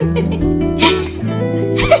Okay,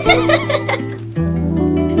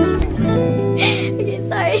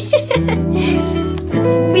 sorry.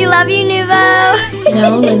 We love you, Nuvo.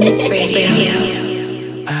 No Limits Radio.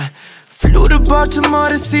 I flew to Baltimore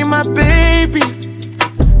to see my baby.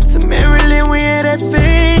 To Maryland, we had at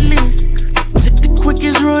Faileys. Took the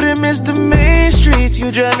quickest route and missed the main streets.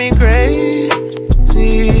 You drive me crazy,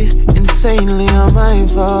 insanely on my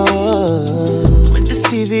fault. Went to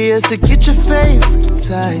CVS to get your favorite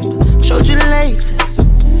type. Showed you latest,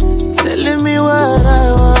 telling me what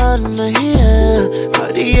I wanna hear.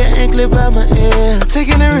 Cartier anklet by my ear.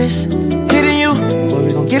 Taking a risk, hitting you. What we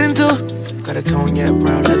gon' get into? Got a cognac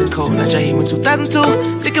brown leather coat like Jaheim in 2002.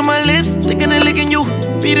 Licking my lips, thinking of licking you.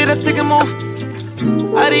 Beat it up, stick and move.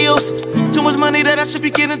 Adios. Too much money that I should be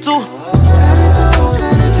getting to.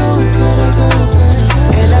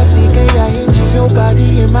 L-I-C-K-I-N-G, your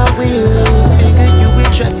body in my wheel. Figure you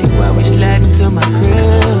in traffic while we slide into my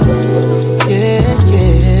crib. Yeah,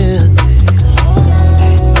 yeah.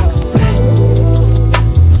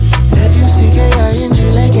 F-U-C-K-I-N-G,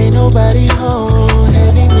 like ain't nobody home.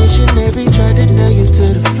 Heavy missionary, tried to nail you to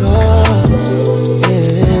the floor. Yeah.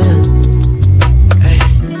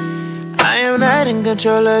 I am not in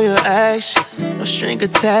control of your actions. No string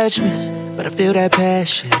attachments, but I feel that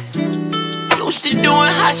passion. Used to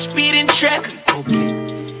doing high speed in traffic. Okay.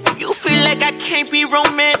 You feel like I can't be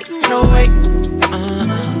romantic. No way.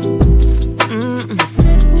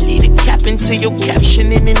 Lead a cap into your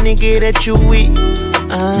caption and the nigga that you with.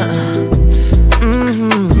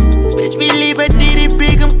 Bitch, believe I did it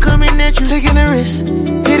big. I'm coming at you. Taking a risk,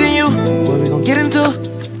 hitting you. What we gon' get into?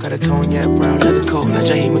 Got a cognac brown leather coat like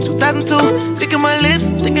Jaheim in 2002. Licking my lips,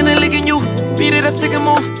 thinking of licking you. Beat it up, stick and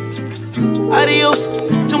move. Adios.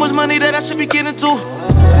 Too much money that I should be getting to.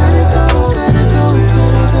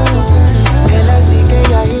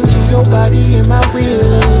 L-I-C-K-I-N-G, your body in my wheel.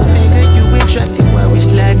 Figure you in traffic while we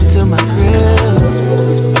slide into my crib.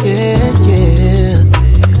 Yeah, yeah.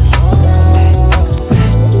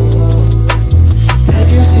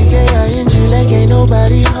 F-U-C-K-I-N-G, like ain't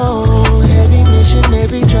nobody home. Heavy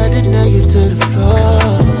missionary, tried to nail you to the floor.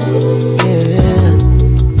 Yeah.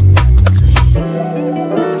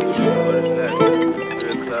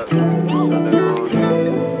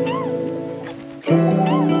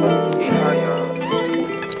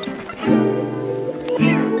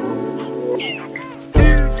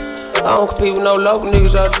 I don't compete with no local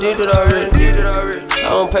niggas, I did it already.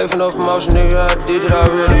 I don't pay for no promotion, nigga, I did it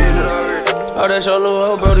already. Oh, that's your new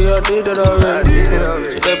hoe, brody, I did it already.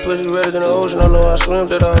 Shit, that pussy redder than the ocean, I know I swim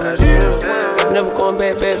that already. Never going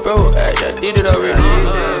back, bro, I did it already.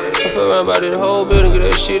 I feel around by this whole building, get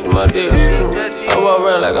that shit in my dick. I walk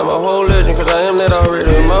around like I'm a whole legend, cause I am that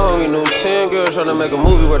already. My homie knew 10 girls trying to make a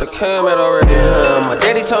movie where the cam at already. My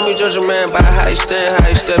daddy told me judge a man by how he stand, how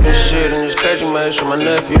he step and shit. And it's crazy, man, so my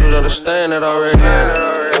nephews understand that already.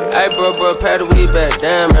 Hey, bro, pat the weed back,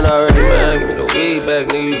 damn, man, already, man. Give me the weed back,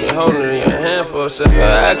 nigga, you been holding it in your hand for a second.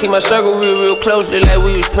 I keep my circle real closely like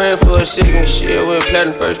we was praying for a second. Shit, we ain't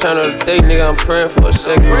planning first time of the day, nigga, I'm praying for a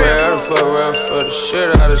second, man. I done fuck around for the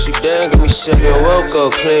shit out of she damn, give me second. Woke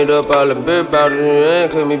up, cleaned up all the beer bottles, and you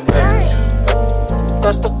ain't clean me back.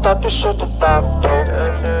 That's the type of shit that I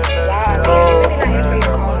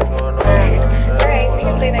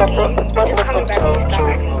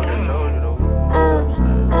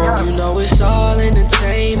You know it's all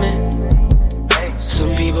entertainment. Some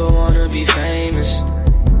people wanna be famous.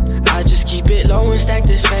 I just keep it low and stack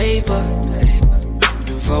this paper.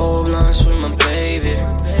 And roll blunts with my baby.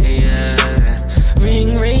 Yeah.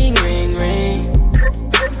 Ring, ring, ring, ring.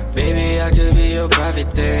 Baby, I could be your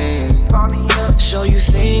private thing. Show you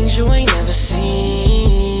things you ain't never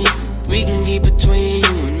seen. We can keep between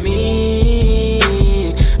you and me.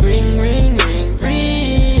 Ring, ring, ring,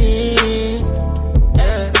 ring.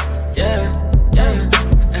 Yeah, yeah, yeah,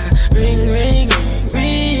 yeah. Ring, ring, ring,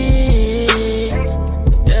 ring.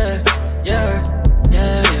 Yeah, yeah,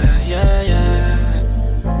 yeah, yeah, yeah,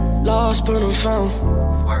 yeah. Lost but I'm found.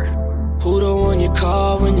 Who the one you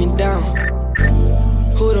call when you're down?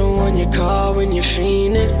 Who the one you call when you're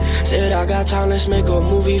fiending? Said I got time, let's make a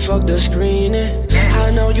movie, fuck the screening.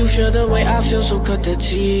 I know you feel the way I feel, so cut the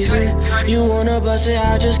teasing. You wanna bust it,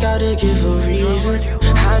 I just gotta give a reason.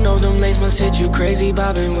 I know them lanes must hit you crazy,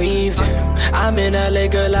 bob and weave them. I'm in LA,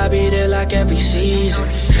 girl, I be there like every season.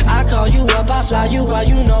 I call you up, I fly you out,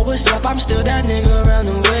 you know what's up. I'm still that nigga around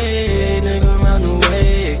the way, nigga around the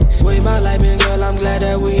way. With my life, man, girl, I'm glad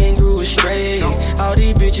that we ain't grew astray. All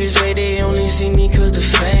these bitches say they only see me cause the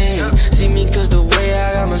fame. See me cause the way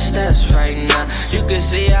I got my stats right now. You could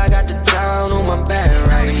say I got the town on my back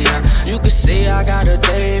right now. You could say I got a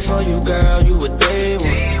day for you, girl, you a day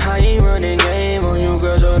one.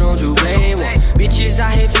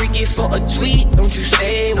 for a tweet, don't you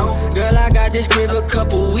say one. Girl, I got this crib a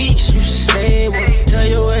couple weeks, you should stay one. Tell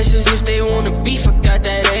your exes if they wanna beef, I got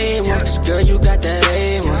that A1. Cause girl, you got that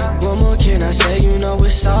A1. What more can I say, you know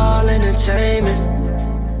it's all entertainment.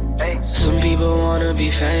 Some people wanna be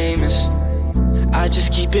famous. I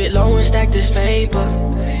just keep it low and stack this paper.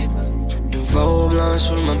 And roll blunts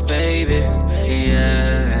with my baby,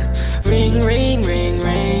 yeah. Ring, ring, ring,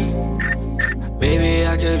 ring. Baby,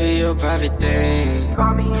 I could be your private thing.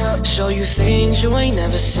 Show you things you ain't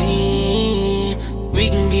never seen. We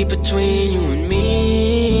can keep between you and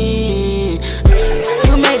me.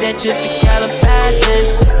 You made that trip to Calabasas.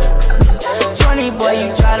 20 boy, you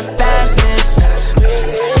try to pass this.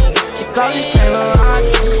 You call me Saint Laurent.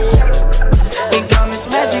 You got me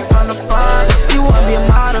smashing from the front. You wanna be a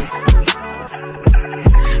model.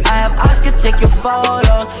 I have Oscar take your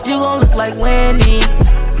photo. You gon' look like Wendy.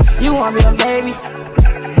 You want me a baby.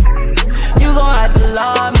 You gon' have to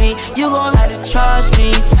love me. You gon' have to trust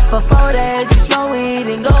me. For 4 days you smoke weed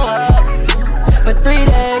and go up. For 3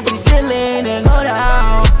 days you sit lean and go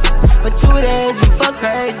down. For 2 days you fuck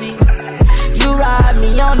crazy. You ride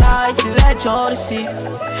me all night to that Jodeci.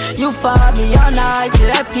 You fuck me all night to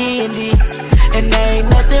that P&D. And there ain't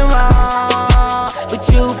nothing wrong with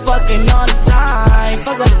you fucking all the time.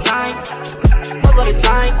 Fuck all the time. Fuck all the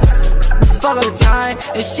time. Fuck all the time.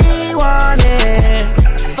 And she want it.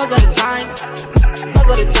 Fuck all the time. Fuck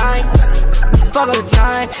all the time. Fuck all the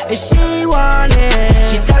time. And she want it.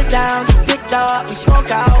 She touched down, she picked up, we smoke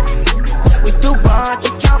out. We do brunch,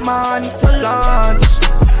 we count money for lunch.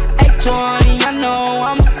 820, I know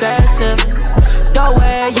I'm aggressive. The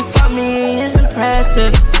way you fuck me is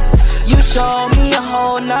impressive. You show me a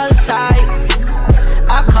whole nother side.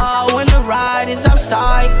 I call when the ride is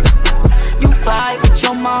outside. You fight with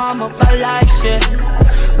your mama about life shit.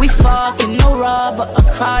 We fucking no rubber, a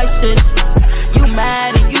crisis. You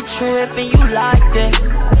mad and you trippin', you like it.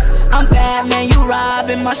 I'm Batman, you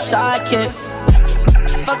robbing my sidekick.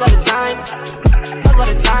 Fuck all the time. Fuck all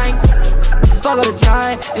the time. Fuck all the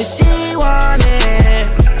time. And she want it.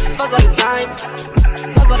 Fuck all the time.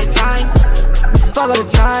 Fuck all the time. Fuck all the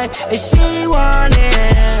time. And she want it.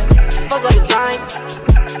 Fuck all the time.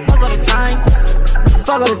 Fuck all the time.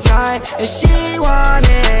 Fuck all the time. And she want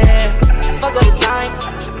it. Fuck all the time.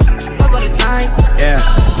 Fuck all the time. Yeah.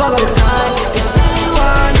 Fuck all the time. And she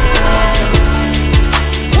want it.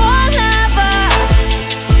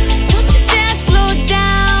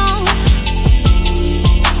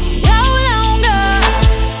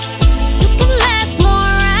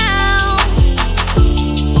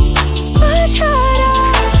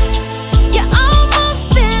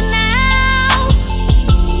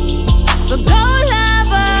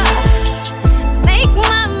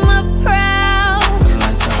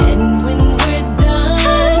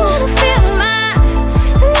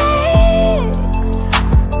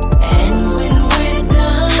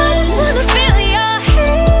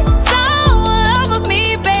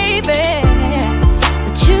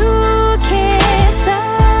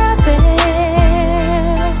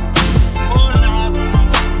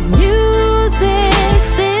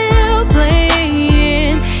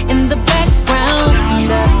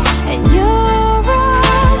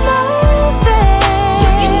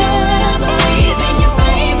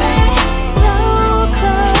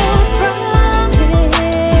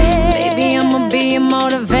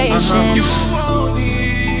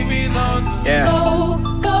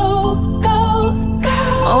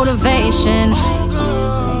 Motivation.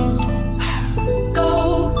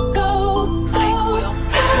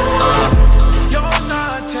 You're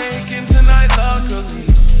not taking tonight, luckily.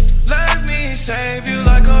 Let me save you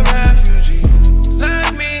like a refugee.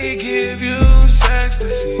 Let me give you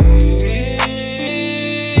ecstasy.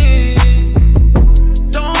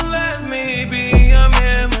 Don't let me be a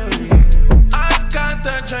memory. I've got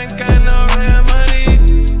the drink and the remedy.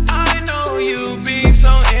 I know you be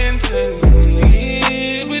so into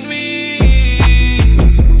with me.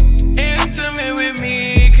 Intimate with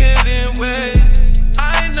me, couldn't wait.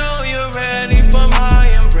 I know you're ready for my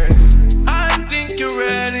embrace. I think you're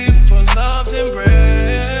ready for love's embrace.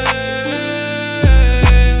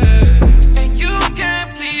 And you can't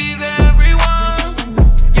please everyone.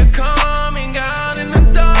 You're coming out in the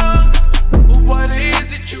dark. But what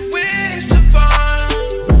is it you wish to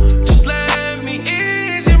find? Just let me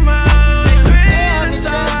ease your mind.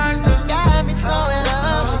 Criticize the Got me so in love.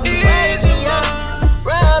 ease your mind.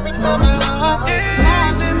 Rub me to my heart.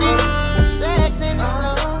 Ease your mind. Sex in the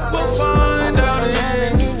soul. We'll find out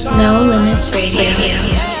in due time. No Limits Radio.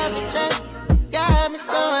 Every drink got me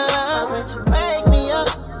so in love. When you wake me up,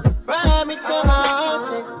 rub me to my heart.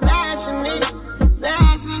 Take a passionate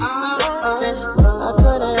sex in the soul. I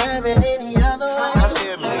couldn't have it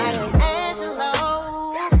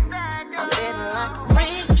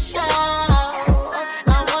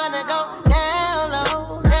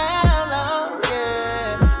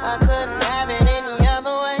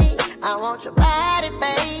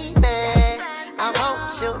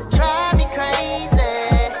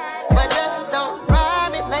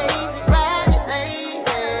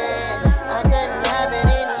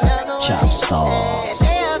Chop Stars.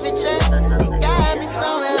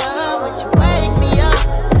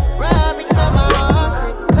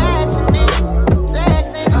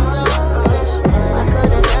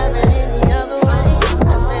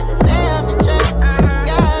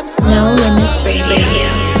 No Limits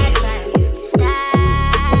Radio.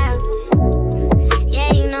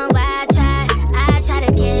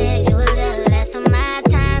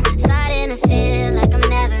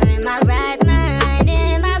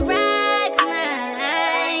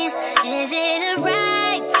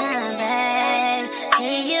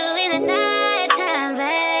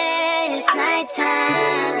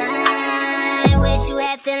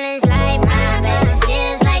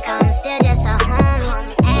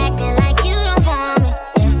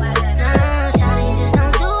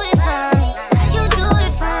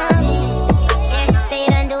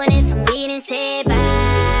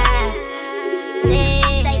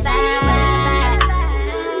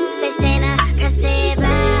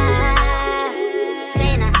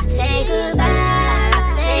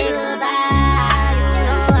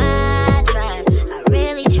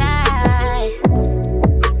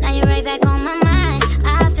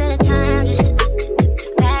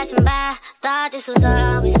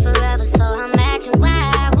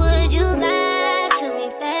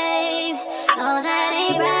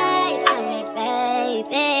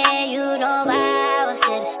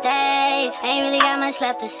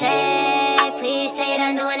 To say, please say it,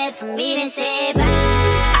 I'm doing it for me, then say bye.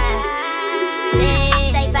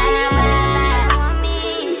 Say bye, want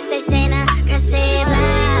me. Say nah, girl, say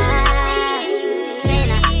bye. Say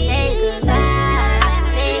nah, say goodbye.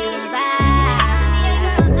 Say goodbye.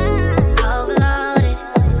 Overloaded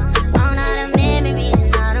on all the memories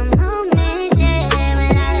and all the moments, yeah.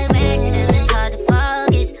 When I look back to them, it's hard to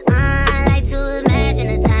focus. I like to imagine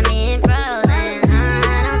the time being frozen.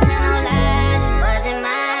 Don't tell no lies, you wasn't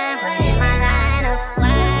mine, but in my lineup.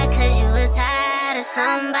 Why? 'Cause you were tired of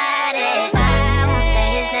somebody. I won't say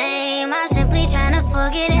his name, I'm simply trying to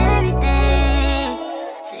forget everything.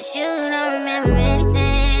 Since you don't remember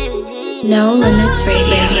anything. No Limits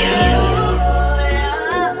Radio.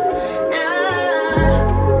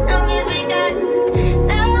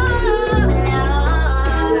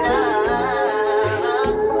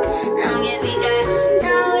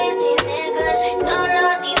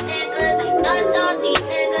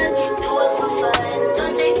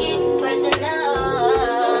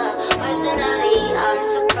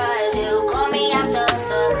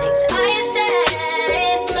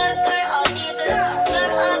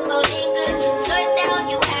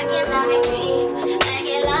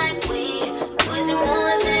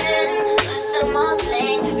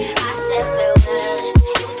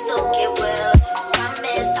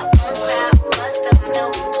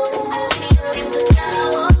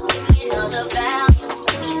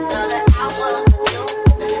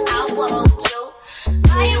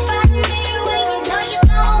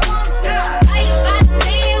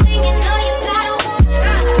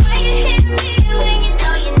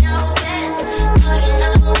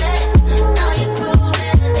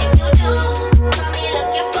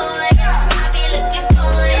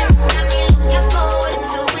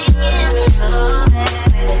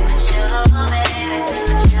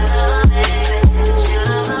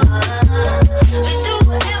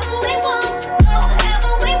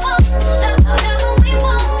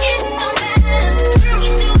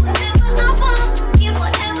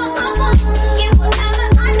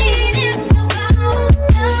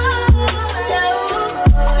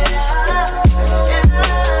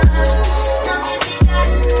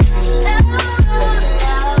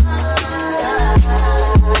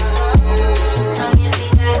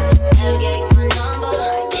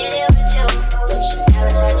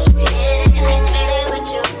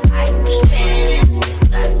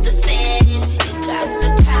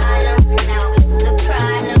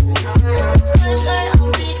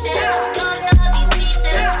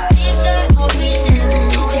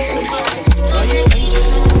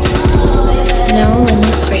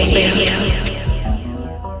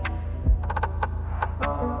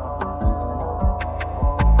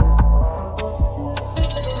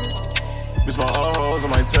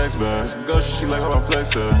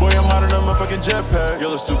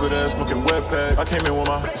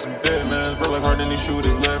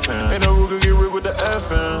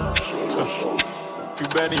 Too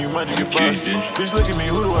bad and you might just get busted. Bitch, look at me,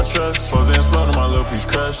 who do I trust? Frozen and slow to my little peach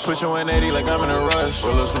crush. Push your 180 like I'm in a rush.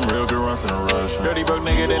 Roll up some real good runs in a rush. Dirty broke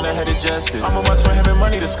nigga, then I had adjusted. I'm on my twin, him and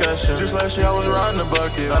money discussion. Just last year I was riding the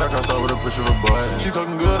bucket. Thought I crossed over the push of a button. She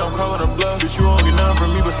talking good, I'm calling her bluff. Bitch, you won't get nothing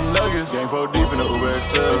from me but some nuggets. Gang 4 deep in the Uber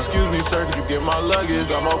XL. Excuse me, sir, could you get my luggage?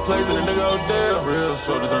 Got more plays than a nigga Odell. Real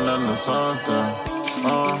soldiers are nothing to something.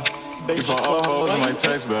 It's my old hoes in my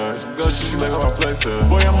text bag. Some good shit, she like how I flex that.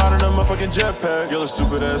 Boy, I'm hotter than a motherfucking jetpack. Yellow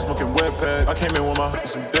stupid ass smoking wet pack. I came in with my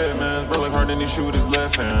some dead man. Bro, like hard than he shoot with his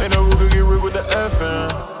left hand. Ain't no rule to get rid with the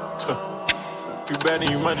FN. Too bad and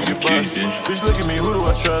you might just get busted. Bitch, look at me, who do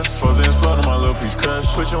I trust? Frozen and slow to my little peach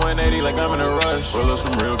crush. Push your 180 like I'm in a rush. Roll up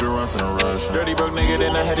some real good runs in a rush. Dirty broke nigga,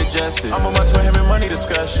 then I had adjusted. I'm on my twin, him and money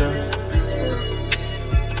discussions.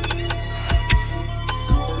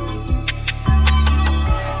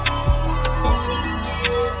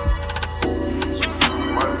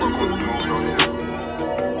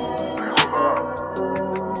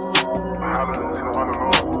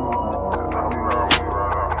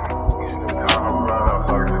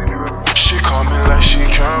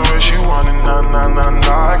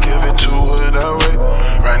 I give it to her that way.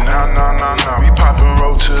 Right now, nah. We poppin'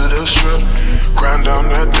 roll to the strip. Grind down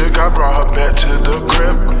that dick, I brought her back to the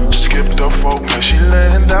crib. Skip the folk, man, she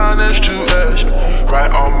laying down, that's too edge.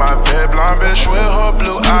 Right on my bed, blonde bitch with her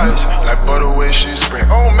blue eyes. Like butter way she spray.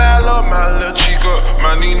 Oh, man, I love my little chica.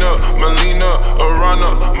 My Nina, Melina,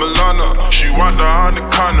 Arana, Milana. She want the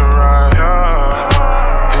undercover ride.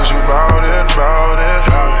 Yeah. Is you bout it, bout it?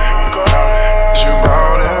 Is you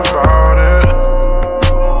bout it, bout it?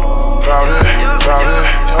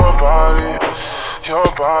 Your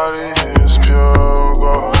body is pure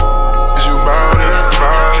gold. Is you bout it,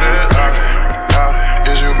 bout it?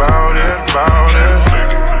 Is you bout it, bout it?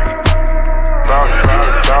 Bout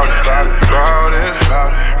it.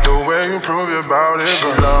 The way you prove you bout it. She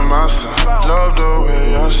love my son, love the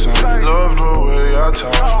way I sing, love the way I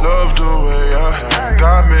talk, love the way I hang.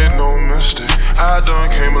 God made no mistake, I done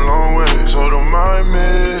came a long way, so don't mind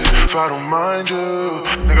me if I don't mind you.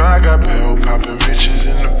 Nigga, I got pill poppin' bitches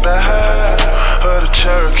in the back of the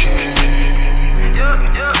Cherokee.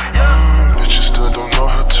 Bitches still don't know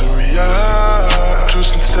how to react to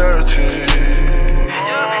sincerity.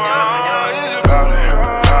 Is you bout it?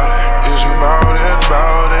 Is you bout it?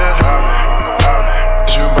 Bout it?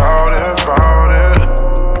 Is you bout it? Bout it?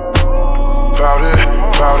 Bout it?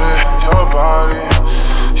 Bout it?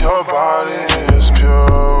 Your body is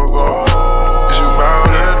pure gold. Is you bout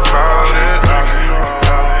it? Bout it?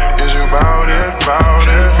 Is you bout it? Bout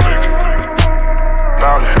it?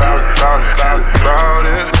 Bout it? Bout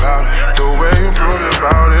it? The way you prove it,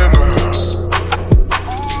 bout it, girl.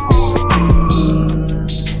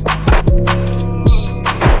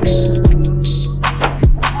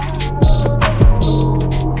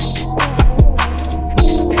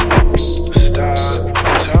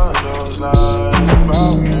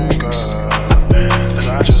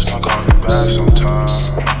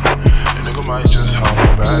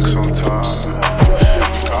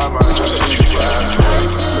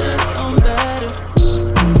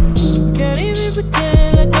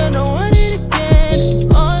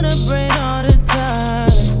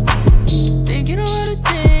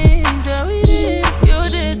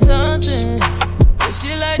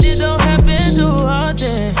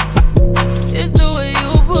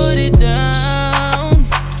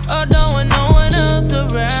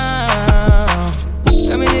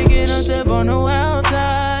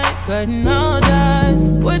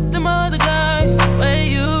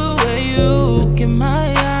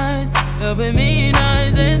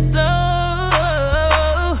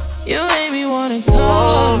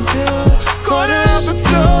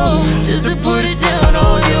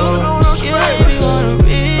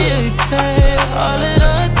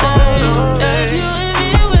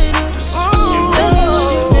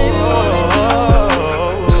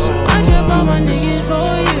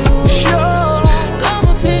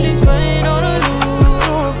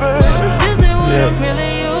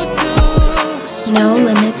 No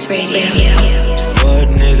Limits Radio. Fuck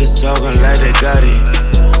niggas talking like they got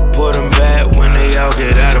it. Put them back when they all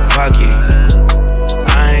get out of pocket.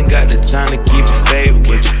 I ain't got the time to keep it fade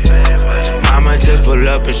with you. I might just pull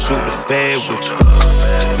up and shoot the fade with you.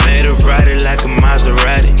 Made her ride it like a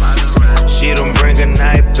Maserati. She don't bring a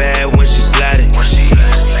night bag when she sliding.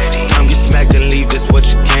 Come get smacked and leave, this what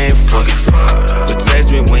you came for. But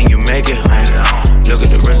text me when you make it home. Look at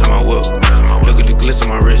the rest of my whip. Look at the glitz on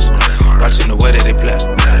my wrist. Watching the way that they play.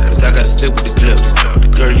 Cause I gotta stick with the clip.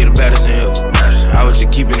 Girl, you the baddest in here. I was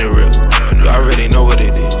just keeping it real. You already know what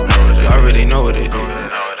it is. You already know what it is.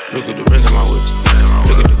 Look at the rest of my whip.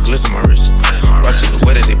 Look at the glitz on my wrist. Watching the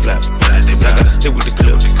stick with the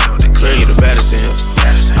clip. Girl, you the baddest in here.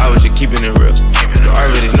 I was just keeping it real. You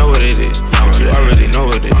already know what it is, but you already know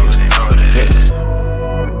what it is.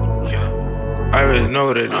 Yeah. I already know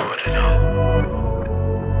what it is.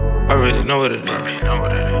 I already know what it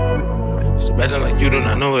is. So better like you do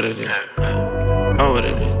not know what it is. Know what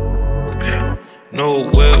it is. No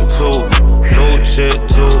whip too, no chick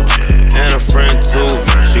too, and a friend too.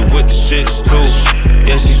 She with the shits too.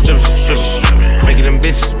 Yeah, she strippin', making them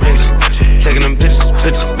bitches, taking them pictures.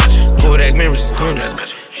 Kodak memories.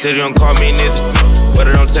 Said you don't call me neither, but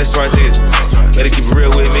I don't text twice either. Better keep it real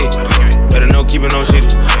with me. Better no keepin' no shit.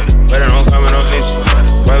 Better no coming on niche.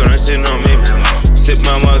 Why I'm sitting on me? Sip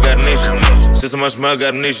my mug, got a nation. Sip so much mug,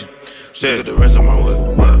 got a nation. Shit, look at the rest of my whip.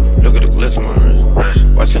 Look at the gliss on my wrist.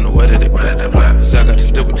 Watching the way that they play. Cause I got to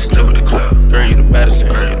stick with the clip. Girl, you the baddest in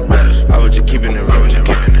here. I was just keeping it real.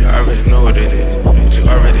 You already know what it is. You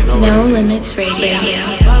already know what it is. No Limits Radio.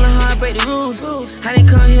 Ballin' hard, break the rules. I didn't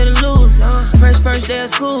come here to lose. First day of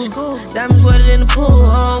school. Diamonds wetter in the pool.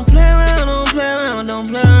 Don't play around, don't play around, don't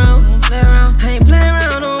play around. I ain't play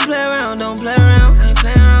around, don't play around, don't play around. I ain't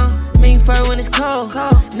play around. Mink fur when it's cold.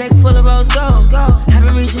 Neck full of rose gold. I've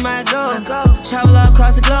been reaching my goals. Travel all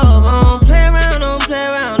across the globe. Don't play around, don't play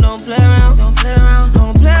around, don't play around. Don't play around,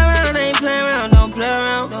 don't play around, I ain't play around, don't play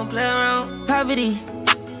around, don't play around. Poverty.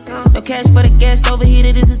 No cash for the gas,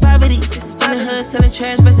 overheated, this is poverty. In the hood, selling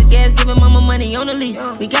trash, rest of gas, giving mama money on the lease.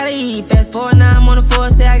 We gotta eat, fast forward, now I'm on the floor,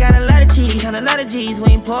 say I got a lot of cheese, count a lot of G's. We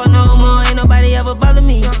ain't poor no more, ain't nobody ever bother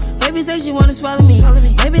me. Baby say she wanna swallow me,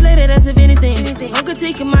 maybe later that's if anything. I'm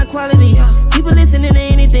critiquing my quality, people listening to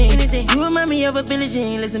anything. You remind me of a Billie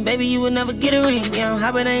Jean, listen baby, you will never get a ring. Yeah, I'm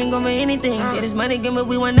hot but I ain't gon' make anything. Yeah, this money game but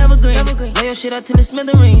we won't never green. Lay your shit up till the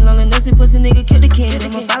smithereen. Lonely nussy pussy nigga kill the king.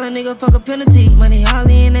 I'm a violent nigga, fuck a penalty. Money all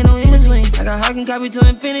in, ain't no in between. I got Hawk and copy to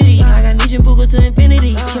infinity. I got Nisha Buga to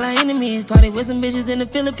infinity. Kill our enemies, party with some bitches in the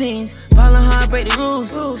Philippines. Ballin' hard, break the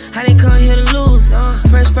rules. I didn't come here to lose.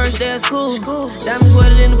 First day of school. Diamonds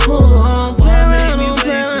wetter in the pool. Don't play around, don't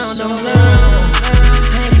play around, don't play around.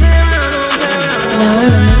 Ain't play around, don't play around. No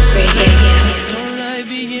Limits Radio. Don't like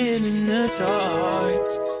being in the dark.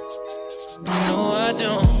 No, I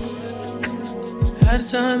don't. At the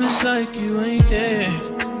time it's like you ain't there.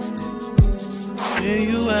 Where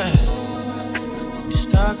you at? You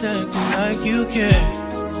stopped acting like you care.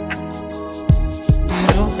 You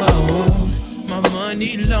know I own my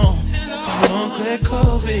money long. I won't clear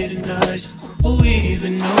COVID nights. Who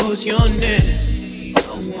even knows your name?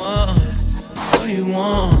 No one. What you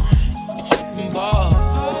want? You tripping ball.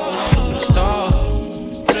 Superstar.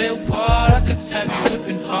 Play a part. I could have you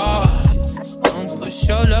whipping hard. Don't push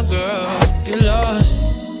your luck, girl. Get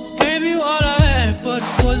lost. Gave you all I had, but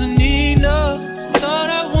it wasn't enough. Thought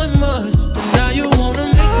I want much, but now you wanna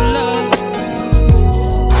make love.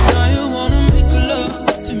 Now you wanna make love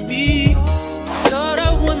to me. Thought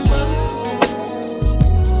I want much.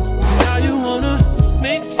 Now you wanna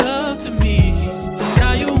make love to me. But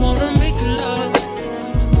now you wanna make love.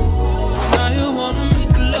 Now you wanna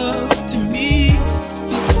make love to me.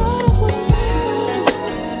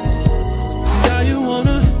 Now you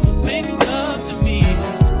wanna make love to me.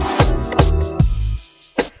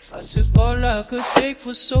 I took all I could take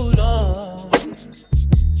for so long.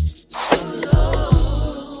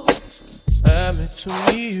 Admit to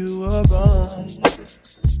me you were wrong.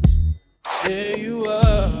 There you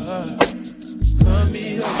are. From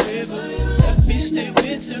me a river, left me stay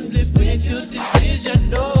with him, live with your decision.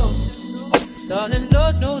 No, darling,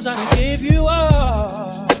 Lord knows I gave you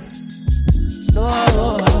all. No, I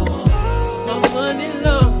won't. My money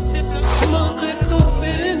long, smoke like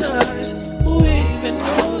coffee and ice. Who even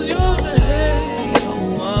knows your name? Oh,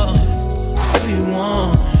 what you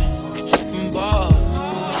want? You tripping ball,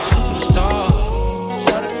 superstar.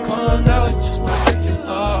 Try to calm down, it just might break your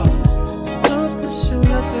heart. Don't pursue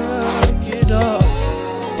your girl, get lost.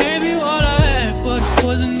 Gave you all I had, but it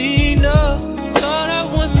wasn't enough. Thought I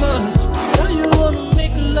want much. Now you wanna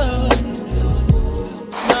make love.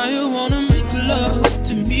 Now you wanna make love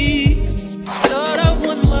to me. Thought I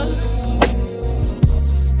want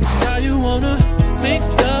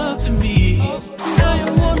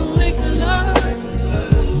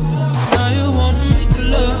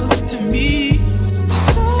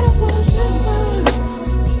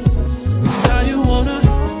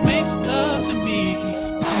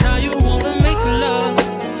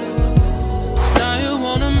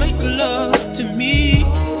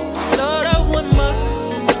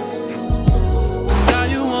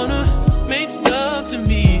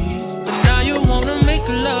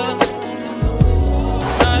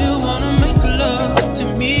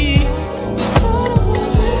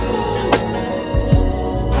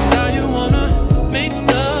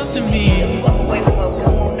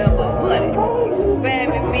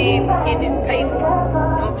game, we getting that paper. You know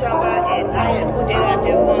what I'm talking about? And I had to put that out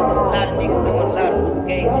there, because a lot of niggas doing a lot of food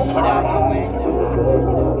games and shit out here,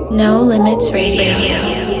 man. No Limits Radio.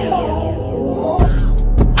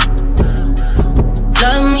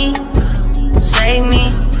 Love me, save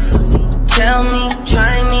me, tell me,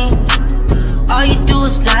 try me. All you do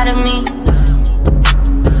is lie to me.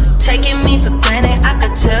 Taking me for granted, I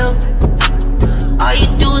could tell. All you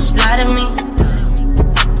do is lie to me.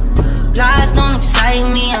 Lies don't excite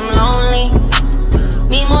me, I'm lonely.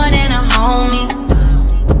 Need more than a homie.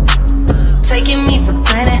 Taking me for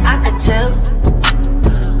granted, I could tell.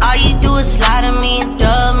 All you do is lie to me and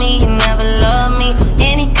dub me. You never love me.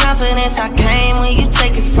 Any confidence I came when you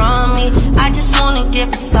take it from me. I just wanna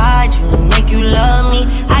get beside you and make you love me.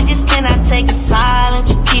 I just cannot take a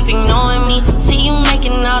silence, you keep ignoring me. See you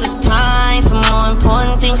making all this time for more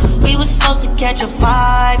important things. We were supposed to catch a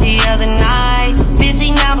vibe the other night.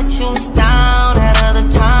 Busy now but you was down that other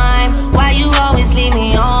time. Why you always leave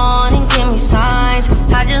me on and give me signs?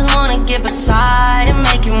 I just wanna get beside and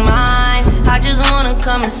make you mine. I just wanna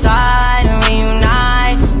come inside and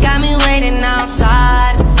reunite. Got me waiting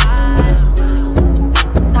outside.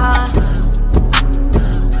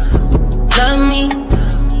 Love me,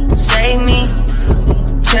 save me,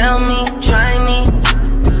 tell me, try me.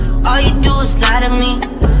 All you do is lie to me.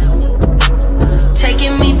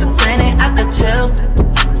 Taking me for granted, I could tell.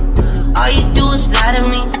 All you do is lie to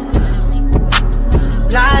me.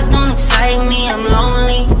 Lies don't excite me, I'm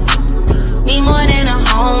lonely. Need more than a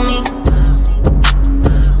homie.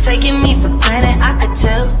 Taking me for granted, I could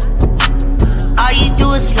tell. All you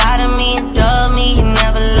do is lie to me and dub me. You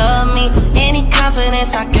never love me. Any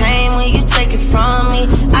confidence I came when you take it from me.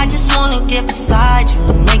 I just wanna get beside you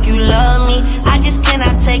and make you love me. I just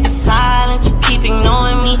cannot take a silence, you keep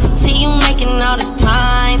ignoring me. See you making all this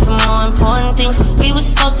time for more important things. We were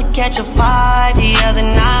supposed to catch a vibe the other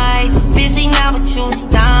night. Busy now but you was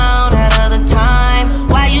down that other time.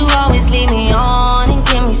 Why you always leave me on and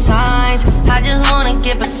give me signs? I just wanna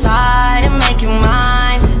get beside and make you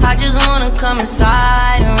mine. I just wanna come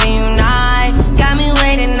inside and reunite. Got me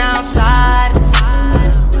waiting outside.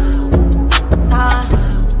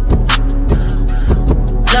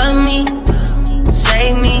 Love me,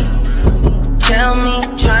 save me, tell me,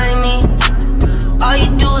 try me. All you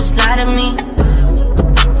do is lie to me.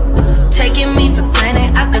 Taking me for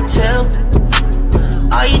granted, I could tell.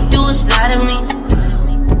 All you do is lie to me.